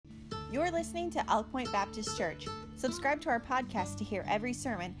You're listening to Elk Point Baptist Church. Subscribe to our podcast to hear every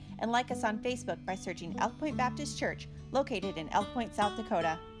sermon and like us on Facebook by searching Elk Point Baptist Church, located in Elk Point, South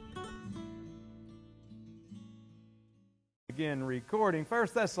Dakota. Again, recording 1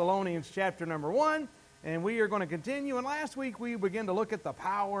 Thessalonians chapter number 1, and we are going to continue. And last week we began to look at the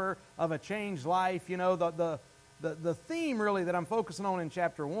power of a changed life. You know, the theme really that I'm focusing on in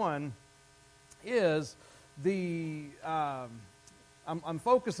chapter 1 is I'm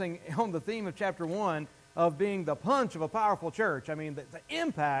focusing on the theme of chapter 1 of being the punch of a powerful church. I mean, the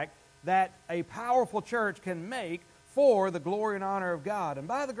impact that a powerful church can make for the glory and honor of God. And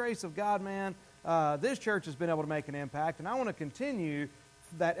by the grace of God, man, this church has been able to make an impact, and I want to continue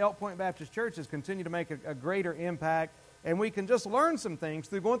that Elk Point Baptist Church has continued to make a greater impact, and we can just learn some things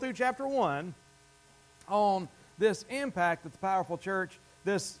through going through chapter 1 on this impact that the powerful church,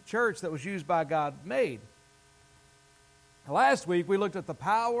 this church that was used by God, made. Last week we looked at the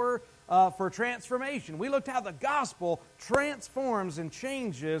power for transformation. We looked how the gospel transforms and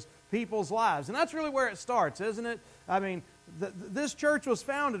changes people's lives, and that's really where it starts, isn't it? I mean, this church was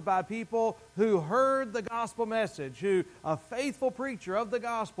founded by people who heard the gospel message, who a faithful preacher of the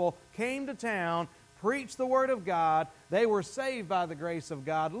gospel came to town, preached the word of God. They were saved by the grace of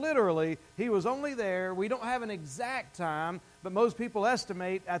God. Literally, he was only there. We don't have an exact time, but most people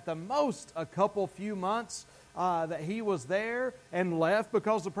estimate at the most a few months that he was there and left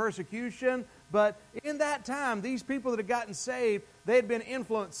because of persecution. But in that time, these people that had gotten saved, they had been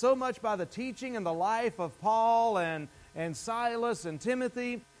influenced so much by the teaching and the life of Paul and Silas and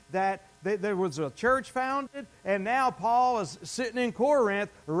Timothy that there was a church founded, and now Paul is sitting in Corinth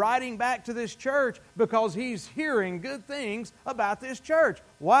writing back to this church because he's hearing good things about this church.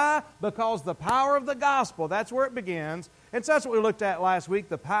 Why? Because the power of the gospel, that's where it begins. And so that's what we looked at last week,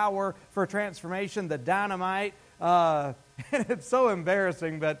 the power for transformation, the dynamite. And it's so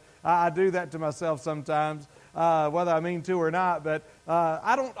embarrassing, but I do that to myself sometimes, whether I mean to or not. But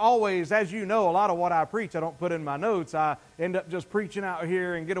I don't always, as you know, a lot of what I preach I don't put in my notes. I end up just preaching out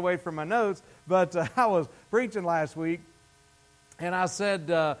here and get away from my notes. But I was preaching last week, and I said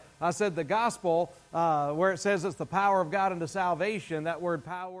the gospel, where it says it's the power of God unto salvation, that word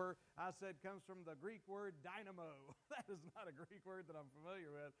power, I said, comes from the Greek word dynamo. That is not a Greek word that I'm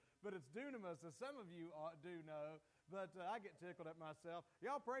familiar with, but it's dunamis, as some of you do know, but I get tickled at myself.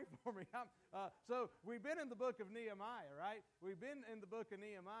 Y'all pray for me. So we've been in the book of Nehemiah, right? We've been in the book of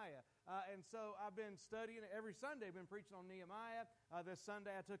Nehemiah, and so I've been studying it every Sunday. I've been preaching on Nehemiah. This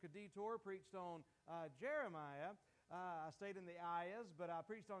Sunday I took a detour, preached on Jeremiah. I stayed in the Ayahs, but I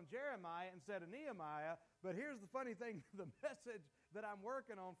preached on Jeremiah instead of Nehemiah. But here's the funny thing, the message that I'm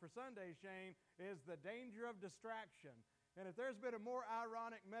working on for Sunday, Shane, is the danger of distraction. And if there's been a more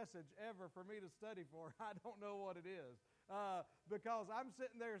ironic message ever for me to study for, I don't know what it is. Because I'm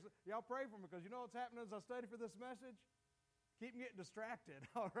sitting there, y'all pray for me, because you know what's happening as I study for this message? Keep getting distracted,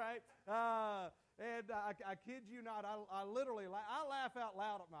 all right? And I kid you not, I literally, I laugh out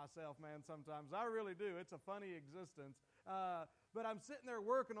loud at myself, man, sometimes. I really do. It's a funny existence. But I'm sitting there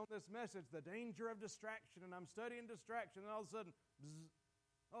working on this message, the danger of distraction, and I'm studying distraction, and all of a sudden,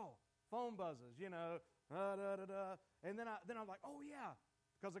 bzz, phone buzzes, you know, and then I'm like, oh yeah,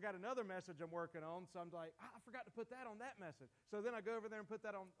 because I got another message I'm working on, so I'm like, I forgot to put that on that message. So then I go over there and put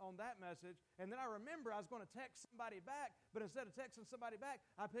that on that message, and then I remember I was going to text somebody back, but instead of texting somebody back,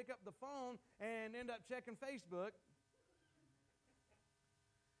 I pick up the phone and end up checking Facebook.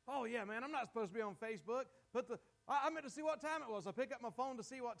 Oh yeah, man, I'm not supposed to be on Facebook. I meant to see what time it was. I pick up my phone to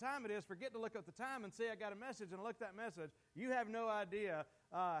see what time it is, forget to look up the time, and see I got a message, and I look at that message. You have no idea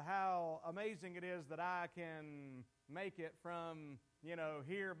how amazing it is that I can make it from,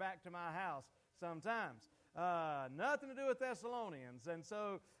 here back to my house sometimes. Nothing to do with Thessalonians, and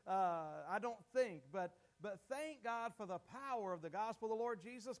so I don't think, but thank God for the power of the gospel of the Lord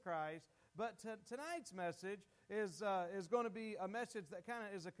Jesus Christ. But tonight's message is going to be a message that kind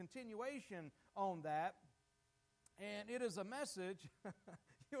of is a continuation on that. And it is a message,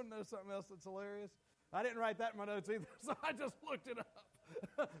 you want to know something else that's hilarious? I didn't write that in my notes either, so I just looked it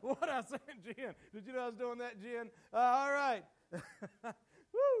up. What I sent Jen. Did you know I was doing that, Jen? All right.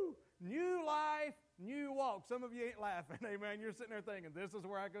 Woo! New life, new walk. Some of you ain't laughing, amen. You're sitting there thinking, this is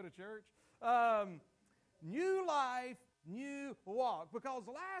where I go to church? New life, new walk. Because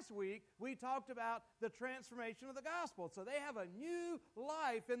last week we talked about the transformation of the gospel. So they have a new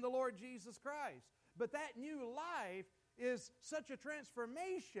life in the Lord Jesus Christ. But that new life is such a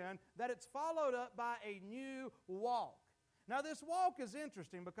transformation that it's followed up by a new walk. Now this walk is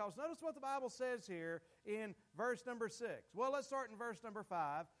interesting because notice what the Bible says here in verse number 6. Well, let's start in verse number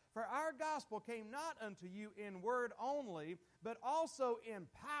 5. For our gospel came not unto you in word only, but also in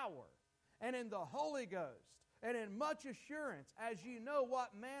power. and in the Holy Ghost, and in much assurance, as you know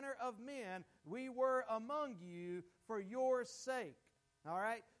what manner of men we were among you for your sake. All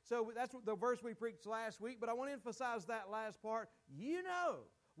right? So that's the verse we preached last week, but I want to emphasize that last part. You know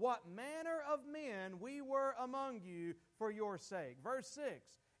what manner of men we were among you for your sake. Verse 6,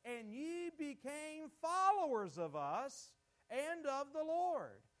 and ye became followers of us and of the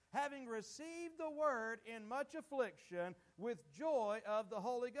Lord, having received the word in much affliction with joy of the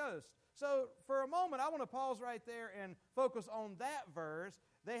Holy Ghost. So for a moment, I want to pause right there and focus on that verse.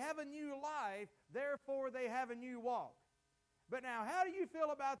 They have a new life, therefore they have a new walk. But now, how do you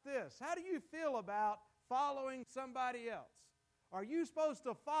feel about this? How do you feel about following somebody else? Are you supposed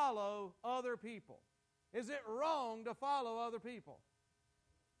to follow other people? Is it wrong to follow other people?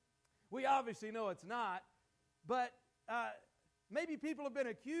 We obviously know it's not, but maybe people have been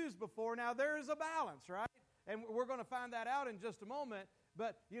accused before. Now, there is a balance, right? And we're going to find that out in just a moment.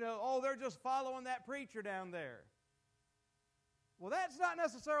 But, they're just following that preacher down there. Well, that's not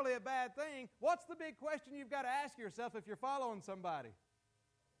necessarily a bad thing. What's the big question you've got to ask yourself if you're following somebody?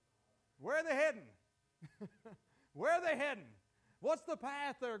 Where are they heading? Where are they heading? What's the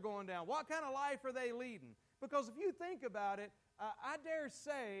path they're going down? What kind of life are they leading? Because if you think about it, I dare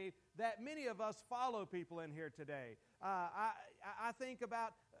say that many of us follow people in here today. I think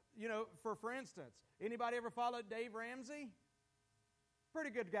about, for instance, anybody ever followed Dave Ramsey? Pretty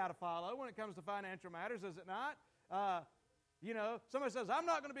good guy to follow when it comes to financial matters, is it not? Somebody says, I'm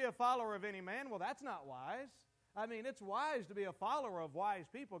not going to be a follower of any man. Well, that's not wise. I mean, it's wise to be a follower of wise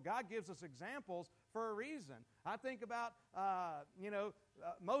people. God gives us examples for a reason. I think about,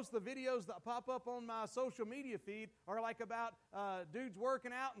 most of the videos that pop up on my social media feed are like about dudes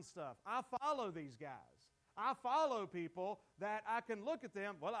working out and stuff. I follow these guys. I follow people that I can look at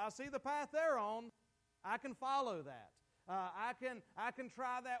them. Well, I see the path they're on. I can follow that. I can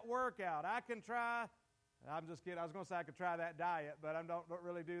try that workout. I'm just kidding. I was going to say I could try that diet, but I don't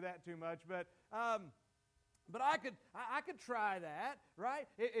really do that too much. But I could try that, right?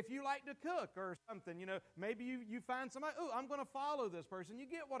 If you like to cook or something, maybe you find somebody, I'm going to follow this person. You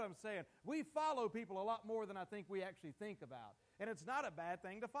get what I'm saying? We follow people a lot more than I think we actually think about. And it's not a bad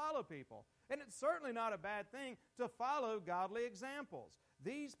thing to follow people. And it's certainly not a bad thing to follow godly examples.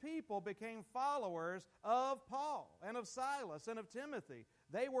 These people became followers of Paul and of Silas and of Timothy.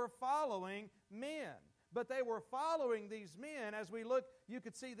 They were following men. But they were following these men. As we look, you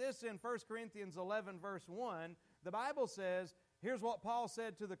could see this in 1 Corinthians 11, verse 1. The Bible says, here's what Paul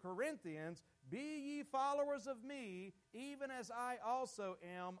said to the Corinthians, be ye followers of me, even as I also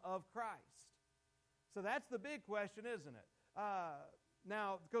am of Christ. So that's the big question, isn't it?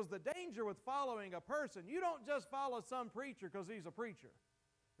 Now, because the danger with following a person, you don't just follow some preacher because he's a preacher,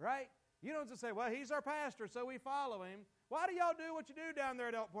 right? You don't just say, well, he's our pastor, so we follow him. Why do y'all do what you do down there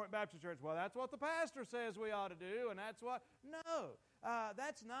at Elk Point Baptist Church? Well, that's what the pastor says we ought to do, and that's what... No,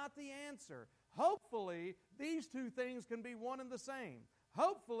 that's not the answer. Hopefully, these two things can be one and the same.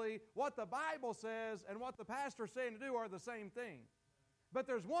 Hopefully, what the Bible says and what the pastor's saying to do are the same thing. But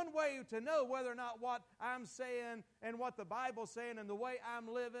there's one way to know whether or not what I'm saying and what the Bible's saying and the way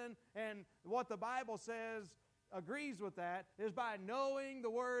I'm living and what the Bible says agrees with that is by knowing the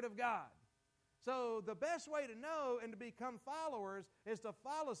Word of God. So the best way to know and to become followers is to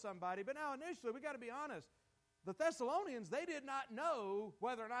follow somebody. But now initially, we got to be honest. The Thessalonians, they did not know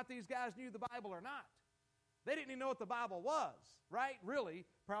whether or not these guys knew the Bible or not. They didn't even know what the Bible was, right? Really,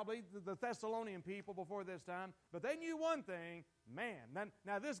 probably the Thessalonian people before this time. But they knew one thing, man.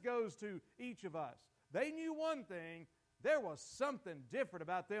 Now this goes to each of us. They knew one thing. There was something different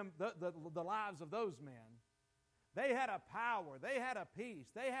about them, the lives of those men. They had a power. They had a peace.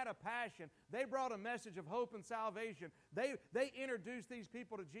 They had a passion. They brought a message of hope and salvation. They introduced these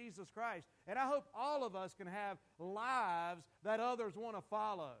people to Jesus Christ. And I hope all of us can have lives that others want to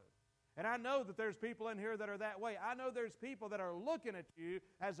follow. And I know that there's people in here that are that way. I know there's people that are looking at you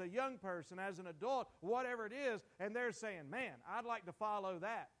as a young person, as an adult, whatever it is, and they're saying, man, I'd like to follow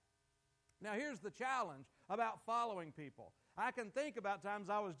that. Now, here's the challenge about following people. I can think about times,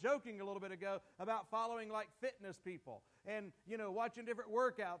 I was joking a little bit ago about following like fitness people and, watching different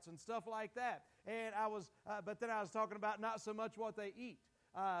workouts and stuff like that. And but then I was talking about not so much what they eat.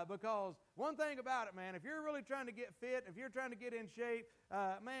 Because one thing about it, man, if you're really trying to get fit, if you're trying to get in shape,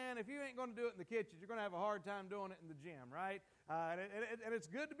 man, if you ain't going to do it in the kitchen, you're going to have a hard time doing it in the gym, right? And it's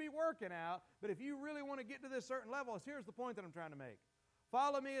good to be working out, but if you really want to get to this certain level, here's the point that I'm trying to make.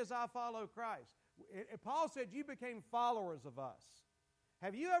 Follow me as I follow Christ. Paul said you became followers of us.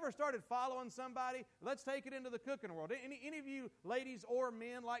 Have you ever started following somebody? Let's take it into the cooking world. Any of you ladies or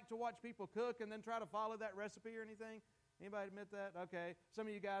men like to watch people cook and then try to follow that recipe or anything? Anybody admit that? Okay. Some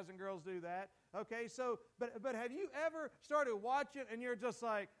of you guys and girls do that. Okay, so, but have you ever started watching and you're just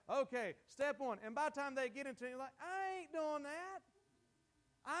like, okay, step one. And by the time they get into it, you're like, I ain't doing that.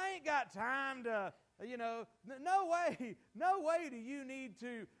 I ain't got time to, no way do you need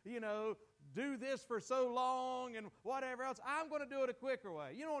to, do this for so long and whatever else. I'm going to do it a quicker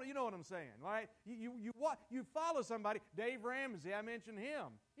way. You know what I'm saying, right? You follow somebody. Dave Ramsey, I mentioned him.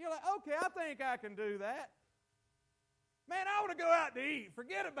 You're like, okay, I think I can do that. Man, I want to go out to eat.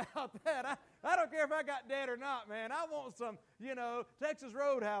 Forget about that. I don't care if I got dead or not, man. I want some, Texas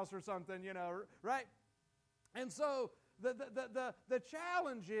Roadhouse or something, right? And so the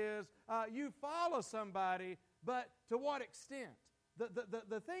challenge is you follow somebody, but to what extent?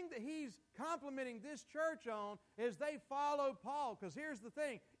 The thing that he's complimenting this church on is they followed Paul. Because here's the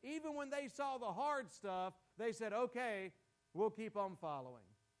thing. Even when they saw the hard stuff, they said, okay, we'll keep on following.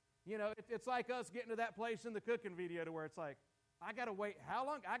 It's like us getting to that place in the cooking video to where it's like, I got to wait how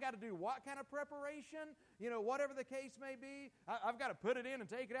long? I got to do what kind of preparation? Whatever the case may be. I've got to put it in and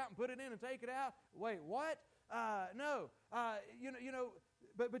take it out and put it in and take it out. Wait, what? No.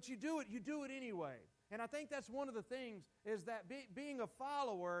 But you do it anyway. And I think that's one of the things is that being a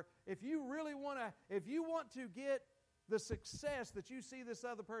follower, if you want to get the success that you see this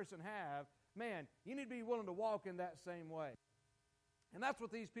other person have, man, you need to be willing to walk in that same way. And that's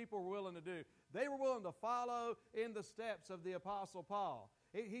what these people were willing to do. They were willing to follow in the steps of the Apostle Paul.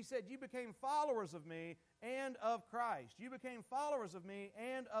 He said, you became followers of me and of Christ. You became followers of me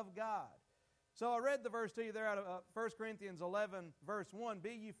and of God. So I read the verse to you there out of 1 Corinthians 11, verse 1.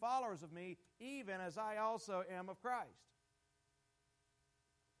 Be ye followers of me, even as I also am of Christ.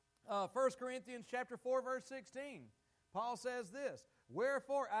 1 Corinthians chapter 4, verse 16. Paul says this,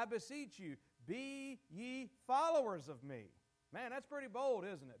 wherefore I beseech you, be ye followers of me. Man, that's pretty bold,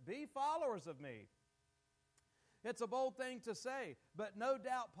 isn't it? Be followers of me. It's a bold thing to say, but no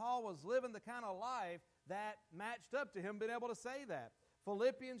doubt Paul was living the kind of life that matched up to him being able to say that.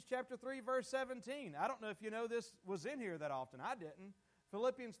 Philippians chapter 3, verse 17. I don't know if you know this was in here that often. I didn't.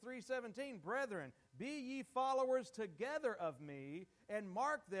 Philippians 3:17, brethren, be ye followers together of me, and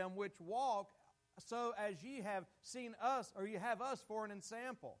mark them which walk so as ye have seen us, or you have us for an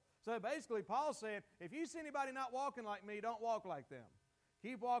ensample. So basically, Paul's saying, if you see anybody not walking like me, don't walk like them.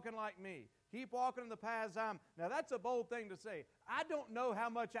 Keep walking like me. Keep walking in the paths I'm. Now, that's a bold thing to say. I don't know how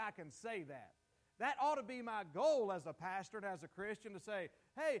much I can say that. That ought to be my goal as a pastor and as a Christian to say,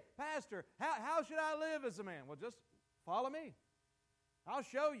 hey, pastor, how should I live as a man? Well, just follow me. I'll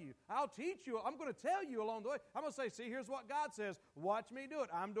show you. I'll teach you. I'm going to tell you along the way. I'm going to say, see, here's what God says. Watch me do it.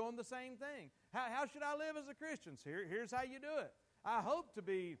 I'm doing the same thing. How should I live as a Christian? Here's how you do it. I hope to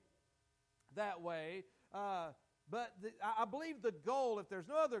be that way, but I believe the goal, if there's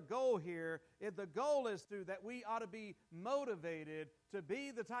no other goal here, the goal is that we ought to be motivated to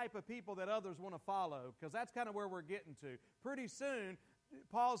be the type of people that others want to follow, because that's kind of where we're getting to. Pretty soon,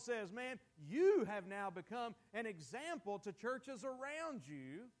 Paul says, man, you have now become an example to churches around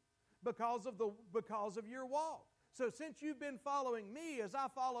you because of your walk. So since you've been following me as I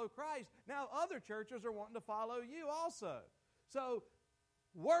follow Christ, now other churches are wanting to follow you also. So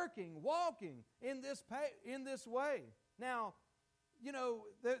walking in this way. Now,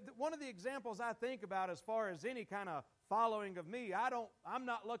 one of the examples I think about as far as any kind of following of me, I'm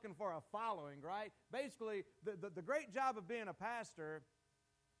not looking for a following, right? Basically, the great job of being a pastor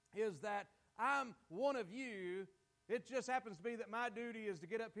is that I'm one of you. It just happens to be that my duty is to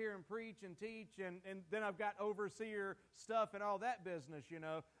get up here and preach and teach, and then I've got overseer stuff and all that business,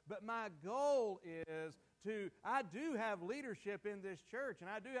 But my goal is I do have leadership in this church, and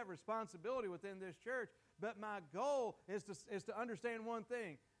I do have responsibility within this church, but my goal is to understand one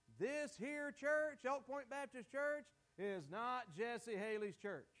thing. This here church, Elk Point Baptist Church, is not Jesse Haley's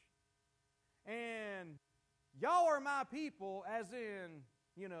church. And y'all are my people, as in,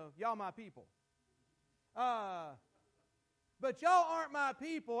 y'all my people. But y'all aren't my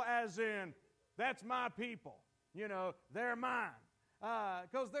people as in, that's my people. They're mine.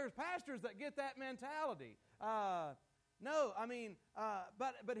 Because there's pastors that get that mentality. But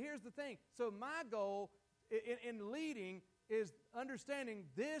here's the thing. So my goal in leading is understanding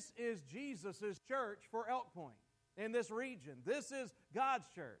this is Jesus' church for Elk Point in this region. This is God's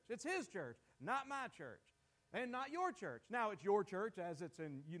church. It's His church, not my church. And not your church. Now, it's your church as it's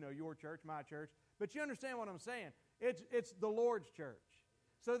in, your church, my church. But you understand what I'm saying. It's the Lord's church.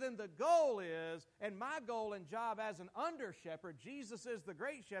 So then the goal is, and my goal and job as an under-shepherd, Jesus is the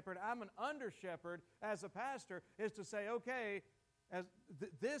great shepherd, I'm an under-shepherd as a pastor, is to say, okay,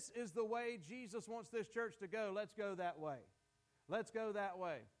 this is the way Jesus wants this church to go. Let's go that way. Let's go that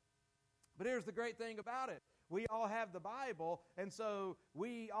way. But here's the great thing about it. we all have the Bible, and so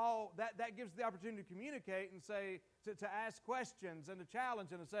that gives the opportunity to communicate and say, to ask questions and to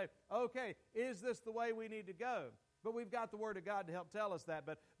challenge and to say, okay, is this the way we need to go? But we've got the Word of God to help tell us that.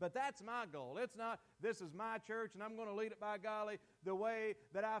 But that's my goal. It's not, this is my church, and I'm going to lead it, by golly, the way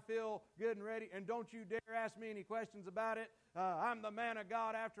that I feel good and ready, and don't you dare ask me any questions about it. I'm the man of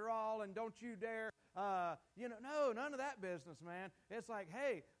God after all, and don't you dare, no, none of that business, man. It's like,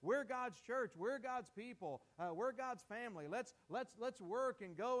 hey, we're God's church. We're God's people. We're God's family. Let's work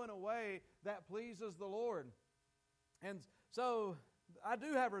and go in a way that pleases the Lord. And so I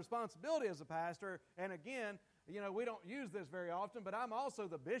do have a responsibility as a pastor, and again, we don't use this very often, but I'm also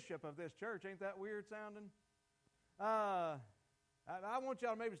the bishop of this church. Ain't that weird sounding? I want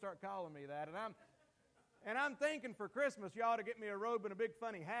y'all to maybe start calling me that. And I'm thinking for Christmas, you ought to get me a robe and a big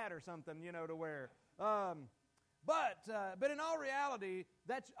funny hat or something, to wear. But in all reality,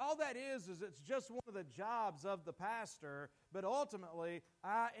 that's all that is it's just one of the jobs of the pastor. But ultimately,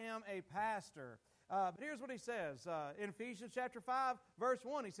 I am a pastor. But here's what he says in Ephesians chapter 5, verse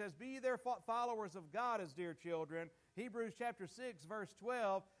 1. He says, "Be ye therefore followers of God as dear children." Hebrews chapter 6, verse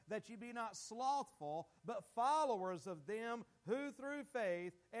 12, "That ye be not slothful, but followers of them who through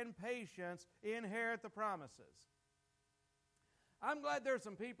faith and patience inherit the promises." I'm glad there's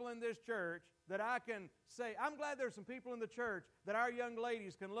some people in this church that I can say, I'm glad there's some people in the church that our young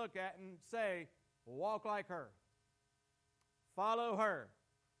ladies can look at and say, walk like her. Follow her.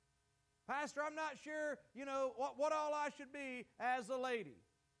 Pastor, I'm not sure, what all I should be as a lady.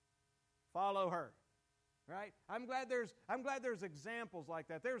 Follow her. Right? I'm glad there's examples like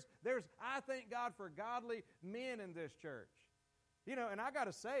that. I thank God for godly men in this church. And I got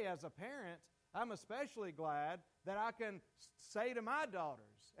to say, as a parent, I'm especially glad that I can say to my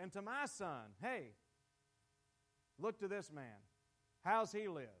daughters and to my son, hey, look to this man. How's he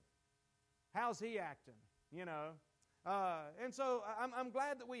live? How's he acting? And so I'm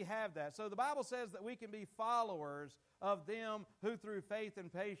glad that we have that. So the Bible says that we can be followers of them who through faith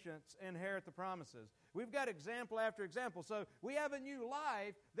and patience inherit the promises. We've got example after example. So we have a new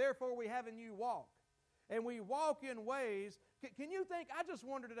life, therefore we have a new walk. And we walk in ways. Can you think? I just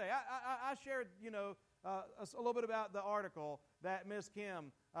wonder today. I shared, a little bit about the article that Miss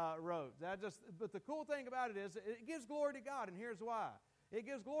Kim wrote. But the cool thing about it is it gives glory to God, and here's why. It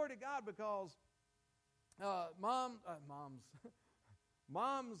gives glory to God because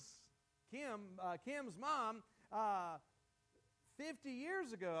Kim's mom, 50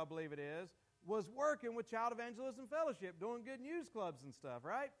 years ago, I believe it is, was working with Child Evangelism Fellowship, doing good news clubs and stuff,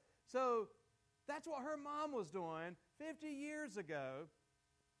 right? So that's what her mom was doing 50 years ago,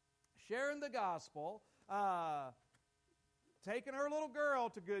 sharing the gospel, taking her little girl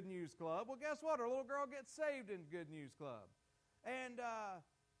to Good News Club. Well, guess what? Her little girl gets saved in Good News Club. And,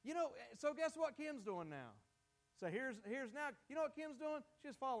 so guess what Kim's doing now? So here's now, you know what Kim's doing?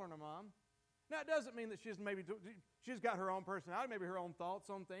 She's following her mom. Now, it doesn't mean that she's got her own personality, maybe her own thoughts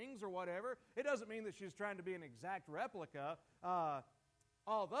on things or whatever. It doesn't mean that she's trying to be an exact replica,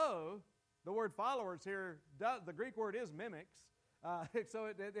 although the word followers here, the Greek word is mimics, so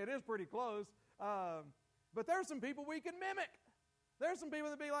it is pretty close. But there's some people we can mimic. There's some people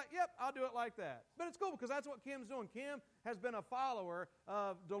that be like, yep, I'll do it like that. But it's cool because that's what Kim's doing. Kim has been a follower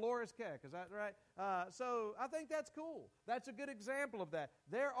of Dolores Keck. Is that right? So I think that's cool. That's a good example of that.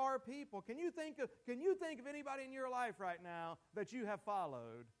 There are people. Can you think of anybody in your life right now that you have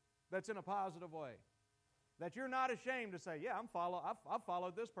followed that's in a positive way? That you're not ashamed to say, yeah, I've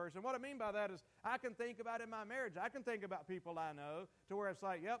followed this person. What I mean by that is I can think about in my marriage. I can think about people I know to where it's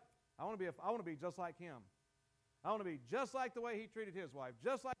like, yep, I want to be just like him. I want to be just like the way he treated his wife,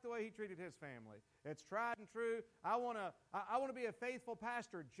 just like the way he treated his family. It's tried and true. I want to be a faithful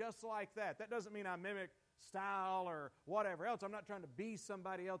pastor just like that. That doesn't mean I mimic style or whatever else. I'm not trying to be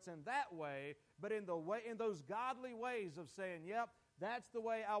somebody else in that way, but in those godly ways of saying, yep, that's the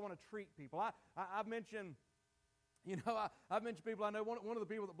way I want to treat people. I've mentioned, I've mentioned people I know. One of the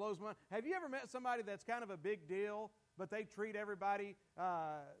people that blows my mind. Have you ever met somebody that's kind of a big deal, but they treat everybody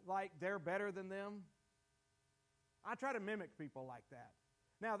like they're better than them? I try to mimic people like that.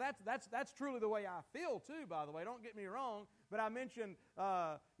 Now, that's truly the way I feel, too, by the way. Don't get me wrong. But I mentioned,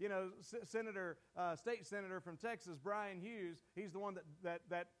 state senator from Texas, Brian Hughes. He's the one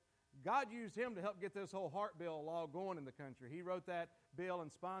that God used him to help get this whole Heart Bill law going in the country. He wrote that bill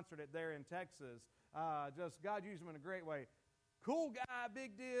and sponsored it there in Texas. God used him in a great way. Cool guy,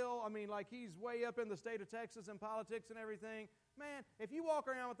 big deal. I mean, like he's way up in the state of Texas in politics and everything. Man, if you walk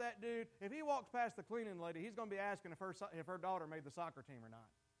around with that dude, if he walks past the cleaning lady, he's going to be asking if her daughter made the soccer team or not.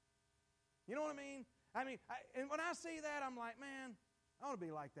 You know what I mean? And when I see that, I'm like, man, I want to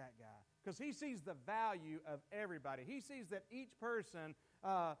be like that guy. Because he sees the value of everybody. He sees that each person,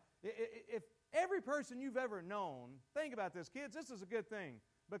 if every person you've ever known, think about this, kids, this is a good thing.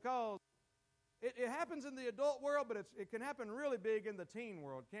 Because it happens in the adult world, but it can happen really big in the teen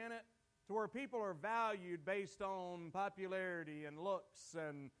world, can it? To where people are valued based on popularity and looks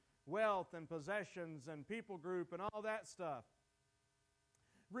and wealth and possessions and people group and all that stuff.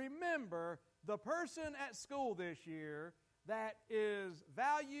 Remember, the person at school this year that is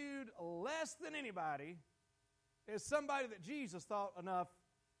valued less than anybody is somebody that Jesus thought enough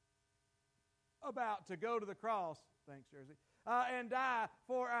about to go to the cross, thanks Jersey, and die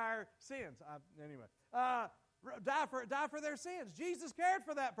for our sins. Die for their sins. Jesus cared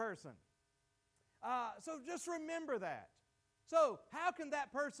for that person. So just remember that. So how can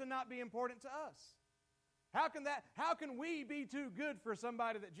that person not be important to us? How can we be too good for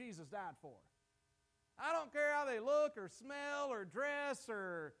somebody that Jesus died for? I don't care how they look or smell or dress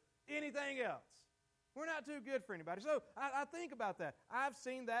or anything else. We're not too good for anybody. So I think about that. I've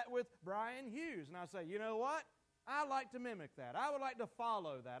seen that with Brian Hughes, and I say, you know what? I'd like to mimic that. I would like to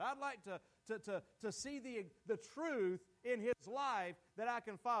follow that. I'd like to see the truth in his life that I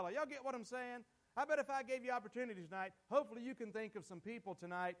can follow. Y'all get what I'm saying? I bet if I gave you opportunity tonight, hopefully you can think of some people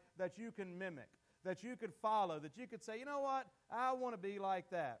tonight that you can mimic, that you could follow, that you could say, you know what? I want to be like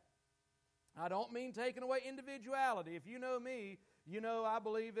that. I don't mean taking away individuality. If you know me, you know I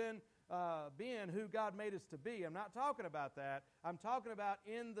believe in being who God made us to be. I'm not talking about that. I'm talking about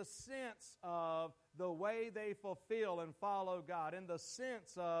in the sense of the way they fulfill and follow God, in the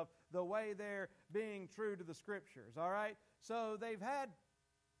sense of the way they're being true to the Scriptures, all right? So they've had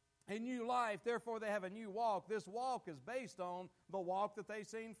a new life, therefore they have a new walk. This walk is based on the walk that they've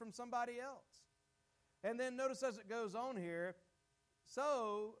seen from somebody else. And then notice as it goes on here,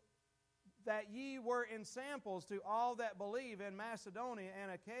 so that ye were in samples to all that believe in Macedonia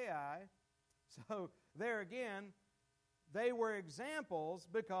and Achaia. So there again, they were examples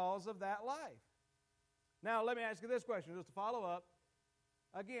because of that life. Now let me ask you this question, just to follow up.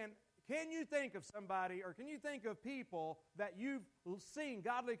 Again, can you think of somebody, or can you think of people that you've seen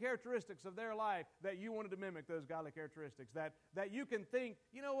godly characteristics of their life that you wanted to mimic those godly characteristics? That you can think,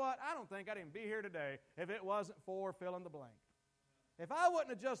 you know what, I don't think I'd even be here today if it wasn't for fill in the blank. If I wouldn't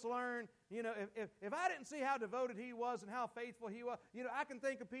have just learned, you know, if I didn't see how devoted he was and how faithful he was, you know, I can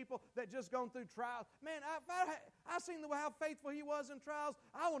think of people that just gone through trials. Man, I've seen how faithful he was in trials.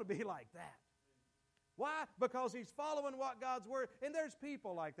 I want to be like that. Why? Because he's following what God's Word. And there's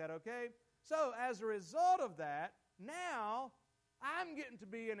people like that, okay? So as a result of that, now I'm getting to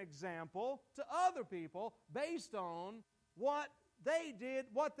be an example to other people based on what they did,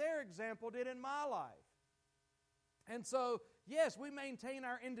 what their example did in my life. And so, yes, we maintain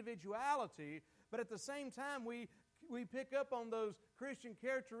our individuality, but at the same time we pick up on those Christian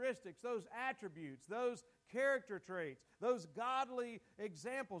characteristics, those attributes, those character traits, those godly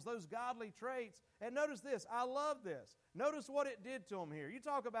examples, those godly traits. And notice this, I love this. Notice what it did to them here. You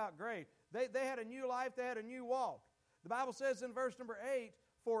talk about great. They had a new life, they had a new walk. The Bible says in verse number 8,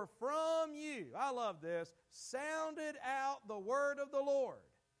 for from you, I love this, sounded out the word of the Lord,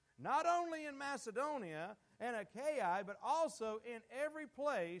 not only in Macedonia and Achaia, but also in every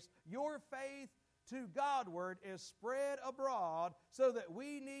place your faith to Godward is spread abroad, so that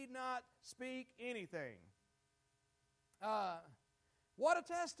we need not speak anything. What a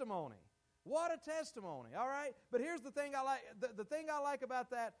testimony. What a testimony, all right? But here's the thing I like. The thing I like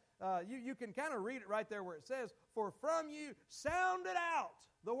about that, you can kind of read it right there where it says, for from you sounded out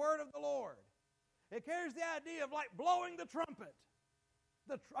the word of the Lord. It carries the idea of like blowing the trumpet.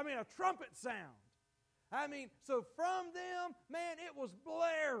 A trumpet sound. So from them, man, it was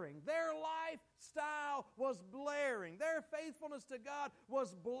blaring. Their lifestyle was blaring. Their faithfulness to God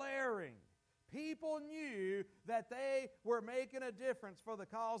was blaring. People knew that they were making a difference for the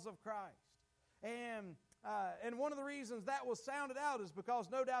cause of Christ. And one of the reasons that was sounded out is because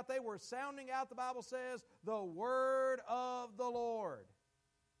no doubt they were sounding out, the Bible says, the word of the Lord.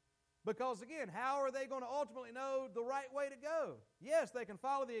 Because again, how are they going to ultimately know the right way to go? Yes, they can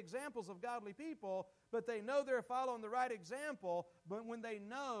follow the examples of godly people, but they know they're following the right example but when they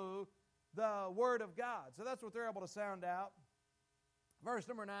know the Word of God. So that's what they're able to sound out. Verse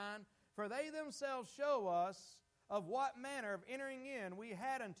number 9, for they themselves show us of what manner of entering in we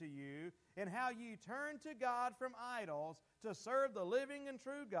had unto you, and how ye turned to God from idols to serve the living and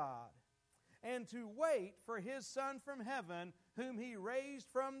true God, and to wait for His Son from heaven, whom He raised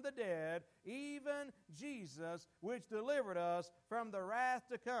from the dead, even Jesus, which delivered us from the wrath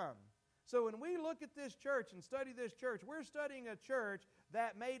to come. So when we look at this church and study this church, we're studying a church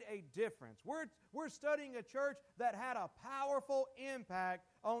that made a difference. We're studying a church that had a powerful impact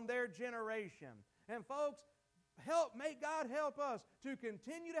on their generation. And folks, may God help us to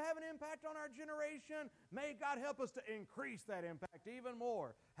continue to have an impact on our generation. May God help us to increase that impact even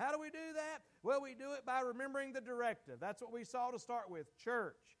more. How do we do that? Well, we do it by remembering the directive. That's what we saw to start with,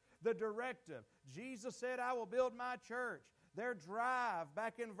 church. The directive. Jesus said, I will build my church. Their drive,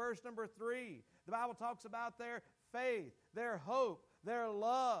 back in verse number 3, the Bible talks about their faith, their hope, their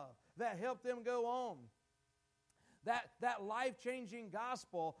love that helped them go on. That life-changing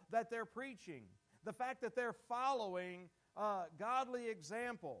gospel that they're preaching. The fact that they're following godly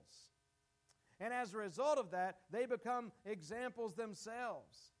examples. And as a result of that, they become examples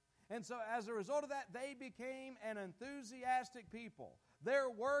themselves. And so as a result of that, they became an enthusiastic people. Their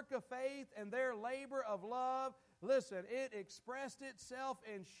work of faith and their labor of love, listen, it expressed itself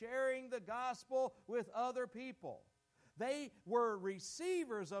in sharing the gospel with other people. They were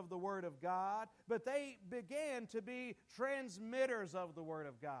receivers of the Word of God, but they began to be transmitters of the Word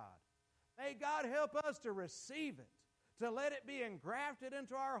of God. May God help us to receive it, to let it be engrafted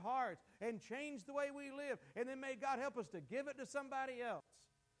into our hearts and change the way we live. And then may God help us to give it to somebody else.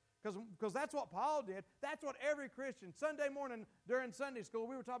 Because that's what Paul did. That's what every Christian, Sunday morning during Sunday school,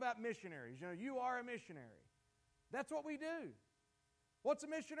 we were talking about missionaries. You know, you are a missionary. That's what we do. What's a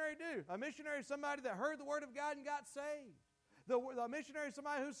missionary do? A missionary is somebody that heard the Word of God and got saved. The missionary is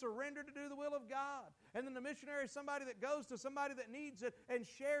somebody who surrendered to do the will of God. And then the missionary is somebody that goes to somebody that needs it and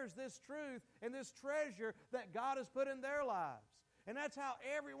shares this truth and this treasure that God has put in their lives. And that's how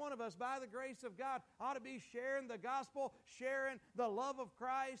every one of us, by the grace of God, ought to be sharing the gospel, sharing the love of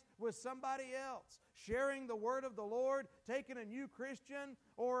Christ with somebody else, sharing the word of the Lord, taking a new Christian,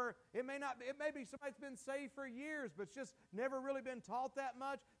 or it may be somebody that's been saved for years, but it's just never really been taught that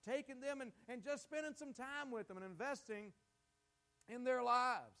much, taking them and just spending some time with them and investing in their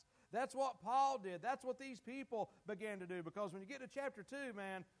lives. That's what Paul did. That's what these people began to do. Because when you get to chapter 2,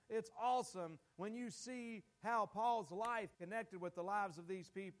 man, it's awesome when you see how Paul's life connected with the lives of these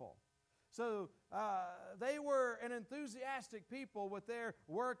people. So they were an enthusiastic people with their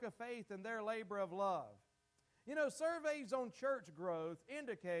work of faith and their labor of love. You know, surveys on church growth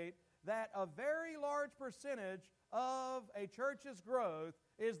indicate that a very large percentage of a church's growth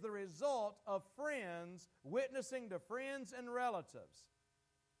is the result of friends witnessing to friends and relatives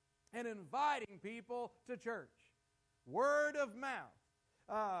and inviting people to church. Word of mouth.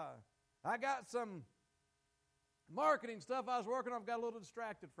 I got some marketing stuff I was working on. I've got a little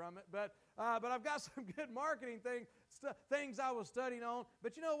distracted from it, but I've got some good marketing things I was studying on.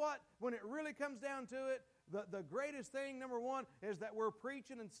 But you know what? When it really comes down to it, the greatest thing, number one, is that we're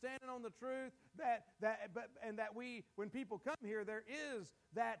preaching and standing on the truth. When people come here, there is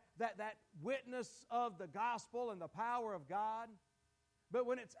that witness of the gospel and the power of God. But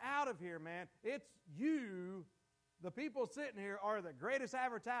when it's out of here, man, it's you, the people sitting here, are the greatest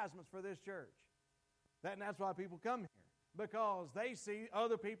advertisements for this church. That's why people come here, because they see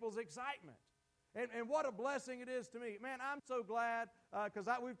other people's excitement. And what a blessing it is to me. Man, I'm so glad, because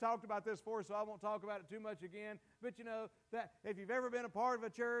we've talked about this before, so I won't talk about it too much again. But you know, that if you've ever been a part of a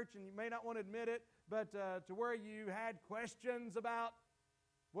church, and you may not want to admit it, but to where you had questions about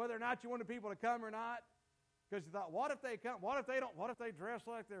whether or not you wanted people to come or not, because you thought, what if they come? What if they don't? What if they dress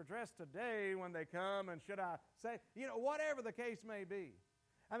like they're dressed today when they come? And should I say, you know, whatever the case may be.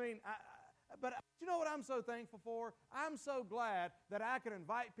 I mean, but you know what I'm so thankful for? I'm so glad that I can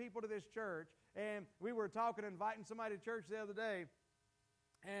invite people to this church. And we were inviting somebody to church the other day,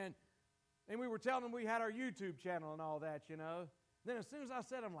 and we were telling them we had our YouTube channel and all that, you know. Then as soon as I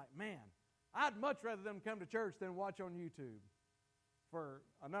said, I'm like, man, I'd much rather them come to church than watch on YouTube, for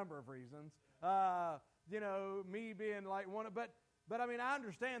a number of reasons. You know, me being like one of, but I mean, I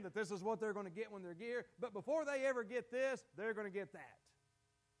understand that this is what they're going to get when they're here, but before they ever get this, they're going to get that.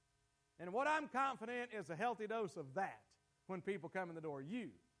 And what I'm confident is a healthy dose of that when people come in the door. You,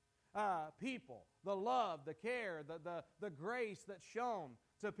 people, the love, the care, the grace that's shown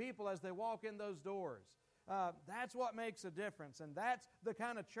to people as they walk in those doors. That's what makes a difference, and that's the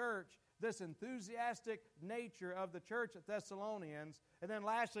kind of church, this enthusiastic nature of the church at Thessalonians. And then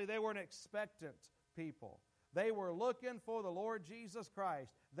lastly, they were an expectant people. They were looking for the Lord Jesus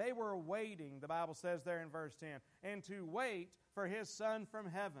Christ. They were waiting, the Bible says there in verse 10, and to wait for His Son from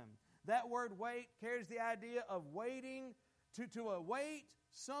heaven. That word wait carries the idea of waiting, to await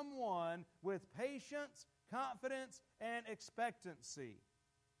someone with patience, confidence, and expectancy.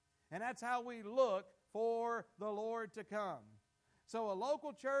 And that's how we look for the Lord to come. So a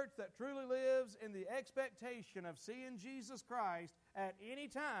local church that truly lives in the expectation of seeing Jesus Christ at any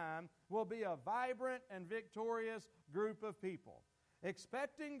time will be a vibrant and victorious group of people.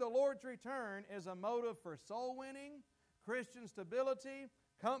 Expecting the Lord's return is a motive for soul winning, Christian stability,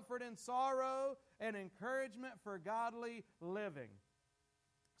 comfort in sorrow, and encouragement for godly living.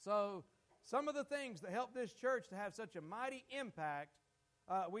 So, some of the things that help this church to have such a mighty impact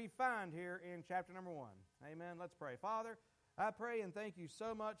we find here in chapter number 1. Amen. Let's pray. Father, I pray and thank you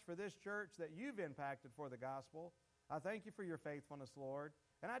so much for this church that you've impacted for the gospel. I thank you for your faithfulness, Lord.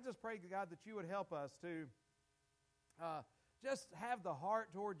 And I just pray, God, that you would help us to just have the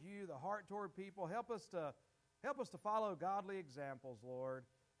heart toward you, the heart toward people. Help us to follow godly examples, Lord.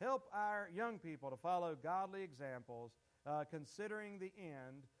 Help our young people to follow godly examples, considering the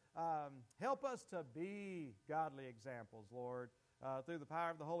end. Help us to be godly examples, Lord, through the power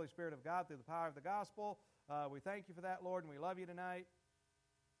of the Holy Spirit of God, through the power of the gospel. We thank you for that, Lord, and we love you tonight.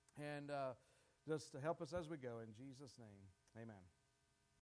 And just to help us as we go. In Jesus' name, amen.